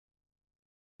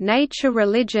Nature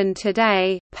Religion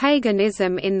Today,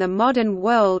 Paganism in the Modern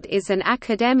World is an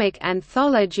academic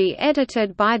anthology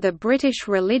edited by the British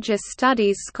religious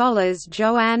studies scholars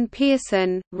Joanne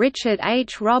Pearson, Richard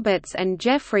H. Roberts and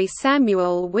Geoffrey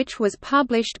Samuel, which was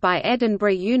published by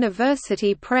Edinburgh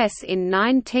University Press in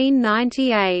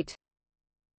 1998.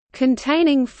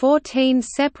 Containing 14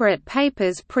 separate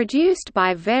papers produced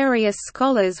by various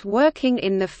scholars working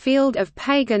in the field of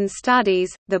pagan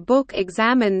studies, the book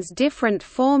examines different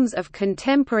forms of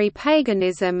contemporary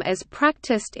paganism as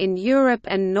practiced in Europe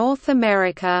and North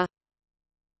America.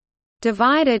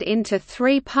 Divided into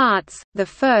 3 parts, the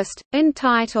first,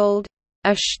 entitled,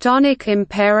 "A Chthonic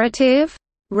Imperative?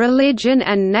 Religion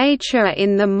and Nature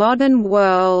in the Modern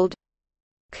World",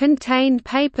 contained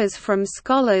papers from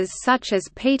scholars such as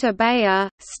Peter Beyer,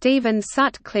 Stephen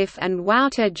Sutcliffe and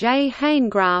Wouter J.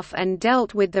 Hanegraaff, and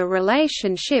dealt with the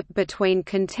relationship between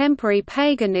contemporary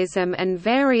paganism and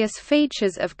various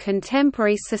features of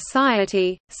contemporary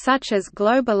society, such as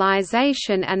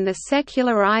globalization and the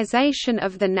secularization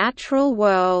of the natural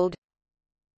world.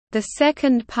 The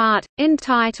second part,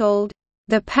 entitled,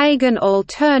 "The Pagan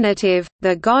Alternative,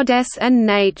 the Goddess and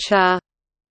Nature",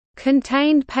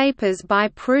 contained papers by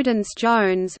Prudence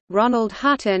Jones, Ronald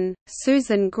Hutton,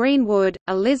 Susan Greenwood,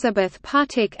 Elizabeth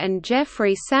Puttick and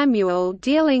Geoffrey Samuel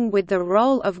dealing with the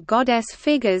role of goddess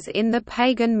figures in the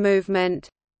pagan movement.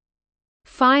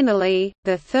 Finally,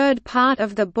 the third part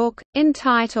of the book,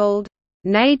 entitled,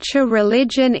 "Nature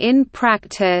Religion in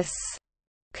Practice",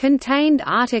 contained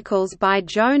articles by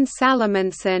Joan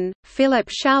Salomonson, Philip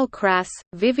Shallcrass,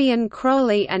 Vivian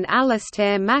Crowley and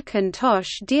Alastair McIntosh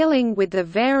dealing with the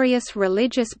various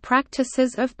religious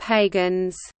practices of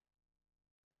pagans.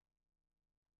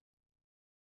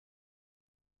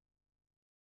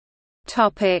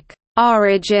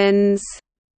 Origins.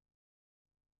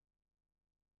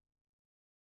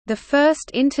 The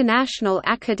first international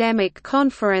academic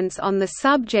conference on the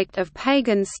subject of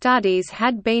pagan studies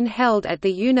had been held at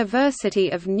the University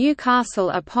of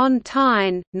Newcastle upon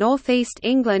Tyne, northeast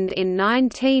England in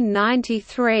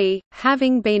 1993,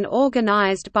 having been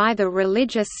organised by the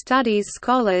religious studies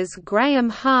scholars Graham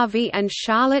Harvey and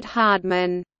Charlotte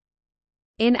Hardman.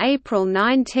 In April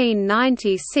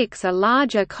 1996 a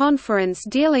larger conference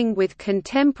dealing with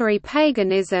contemporary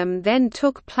paganism then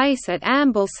took place at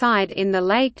Ambleside in the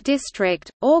Lake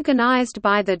District, organised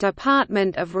by the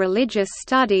Department of Religious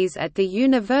Studies at the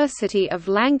University of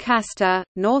Lancaster,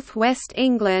 northwest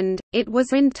England. It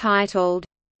was entitled,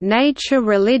 "Nature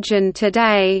Religion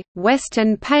Today,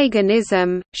 Western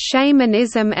Paganism,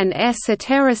 Shamanism and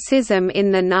Esotericism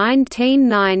in the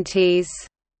 1990s".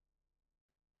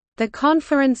 The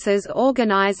conference's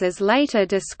organizers later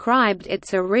described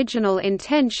its original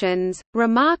intentions,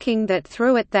 remarking that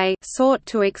through it they sought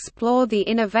to explore the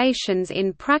innovations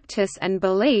in practice and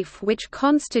belief which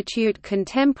constitute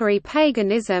contemporary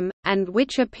paganism, and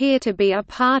which appear to be a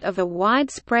part of a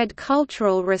widespread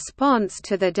cultural response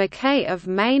to the decay of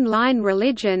mainline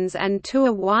religions and to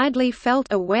a widely felt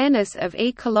awareness of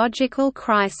ecological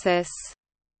crisis.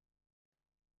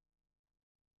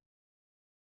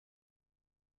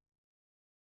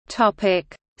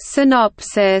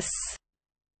 Synopsis.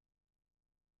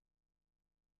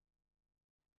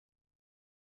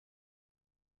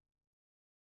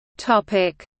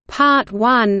 Part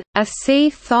 1, A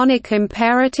Chthonic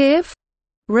Imperative?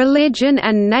 Religion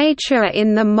and Nature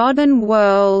in the Modern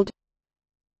World.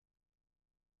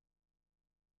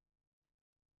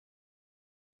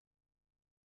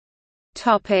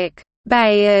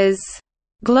 Beyer's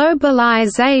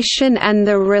Globalisation and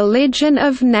the Religion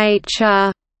of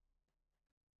Nature.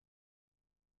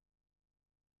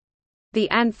 The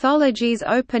anthology's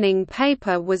opening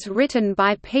paper was written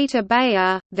by Peter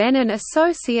Beyer, then an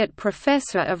associate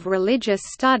professor of religious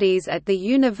studies at the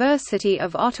University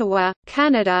of Ottawa,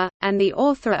 Canada, and the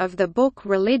author of the book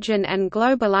Religion and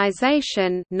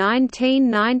Globalisation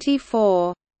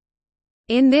 1994.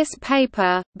 In this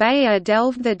paper, Beyer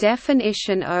delved the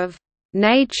definition of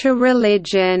nature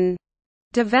religion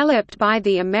developed by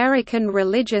the American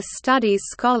religious studies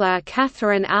scholar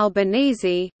Catherine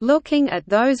Albanese, looking at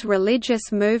those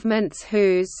religious movements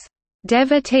whose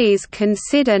devotees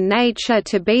consider nature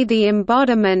to be the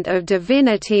embodiment of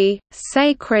divinity,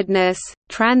 sacredness,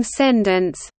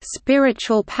 transcendence,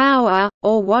 spiritual power,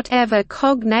 or whatever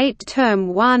cognate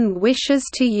term one wishes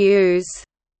to use.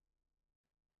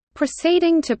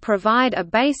 Proceeding to provide a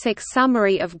basic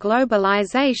summary of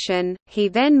globalization, he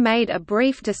then made a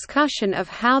brief discussion of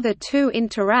how the two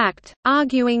interact,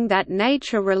 arguing that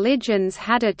nature religions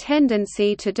had a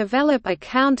tendency to develop a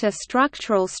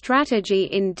counter-structural strategy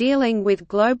in dealing with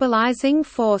globalizing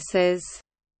forces.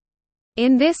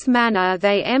 In this manner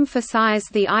they emphasize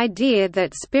the idea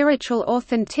that spiritual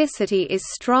authenticity is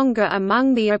stronger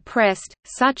among the oppressed,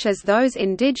 such as those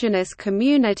indigenous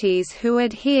communities who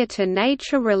adhere to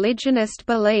nature religionist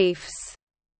beliefs.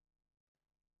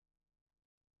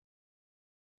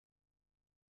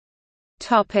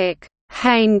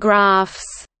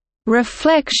 Hanegraaff's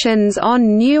Reflections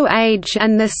on New Age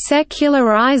and the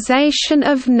Secularization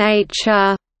of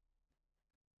Nature.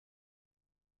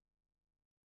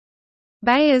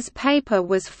 Beyer's paper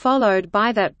was followed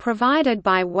by that provided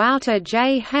by Wouter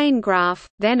J. Hanegraaff,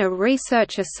 then a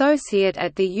research associate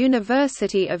at the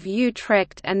University of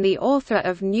Utrecht and the author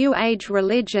of New Age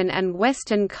Religion and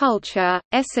Western Culture,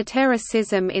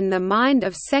 Esotericism in the Mind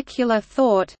of Secular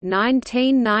Thought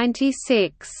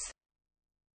 1996.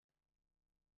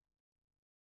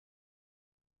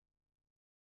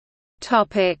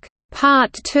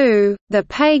 Part 2, The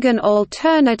Pagan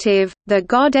Alternative, the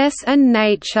Goddess and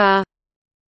Nature.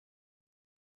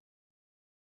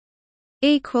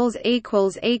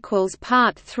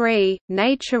 Part 3,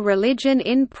 Nature Religion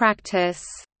in Practice.